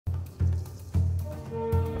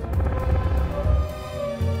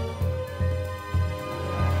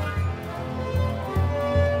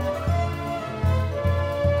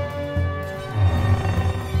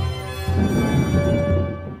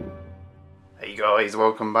Hey guys,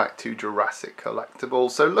 welcome back to Jurassic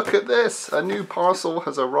Collectibles. So look at this, a new parcel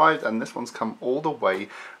has arrived and this one's come all the way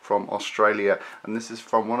from Australia, and this is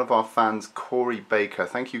from one of our fans, Corey Baker.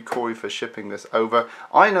 Thank you, Corey, for shipping this over.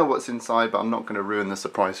 I know what's inside, but I'm not going to ruin the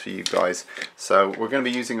surprise for you guys. So we're going to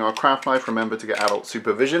be using our craft knife. Remember to get adult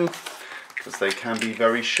supervision, because they can be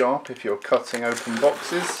very sharp if you're cutting open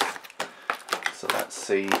boxes. So let's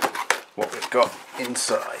see what we've got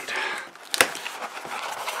inside.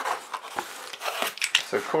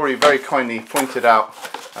 So Corey very kindly pointed out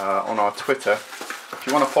on our Twitter, if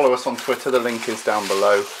you want to follow us on Twitter, the link is down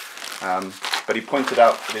below, but he pointed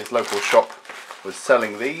out that his local shop was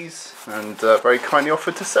selling these and very kindly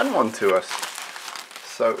offered to send one to us.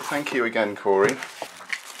 So thank you again, Corey.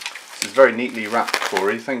 This is very neatly wrapped,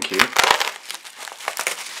 Corey, thank you.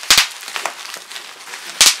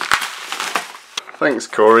 Thanks,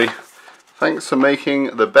 Corey. Thanks for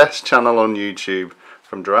making the best channel on YouTube.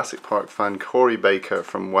 From Jurassic Park fan Corey Baker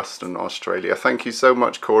from Western Australia. Thank you so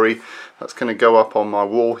much, Corey. That's going to go up on my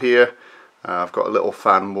wall here. I've got a little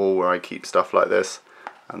fan wall where I keep stuff like this,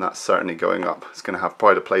 and that's certainly going up. It's going to have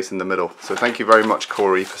pride of place in the middle. So thank you very much,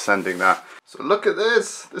 Corey, for sending that. So look at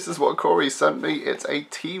this. This is what Corey sent me. It's a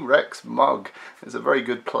T-Rex mug. It's a very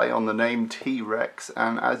good play on the name T-Rex,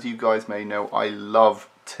 and as you guys may know, I love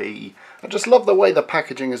tea. I just love the way the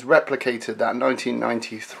packaging has replicated that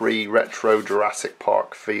 1993 retro Jurassic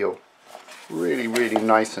Park feel. Really, really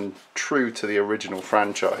nice and true to the original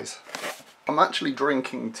franchise. I'm actually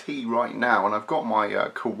drinking tea right now, and I've got my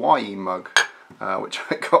kawaii mug, which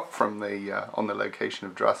I got from the on the location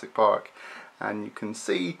of Jurassic Park. And you can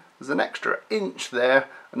see there's an extra inch there,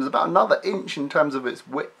 and there's about another inch in terms of its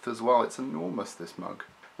width as well. It's enormous, this mug.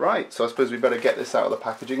 Right, so I suppose we better get this out of the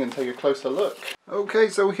packaging and take a closer look. Okay,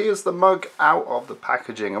 so here's the mug out of the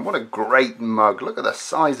packaging, and what a great mug. Look at the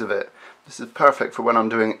size of it. This is perfect for when I'm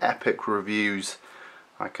doing epic reviews.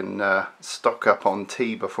 I can stock up on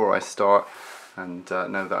tea before I start and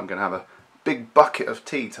know that I'm going to have a big bucket of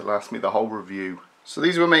tea to last me the whole review. So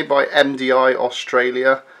these were made by MDI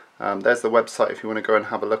Australia. There's the website if you want to go and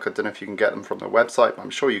have a look. I don't know if you can get them from the website, but I'm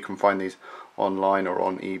sure you can find these online or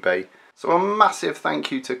on eBay. So a massive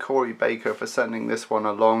thank you to Corey Baker for sending this one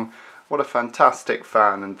along. What a fantastic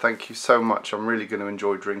fan, and thank you so much. I'm really going to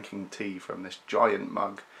enjoy drinking tea from this giant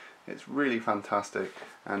mug. It's really fantastic,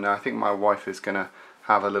 and I think my wife is going to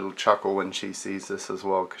have a little chuckle when she sees this as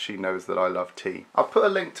well, because she knows that I love tea. I'll put a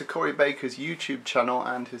link to Corey Baker's YouTube channel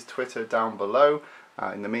and his Twitter down below.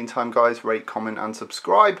 In the meantime, guys, rate, comment and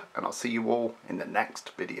subscribe, and I'll see you all in the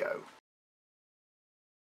next video.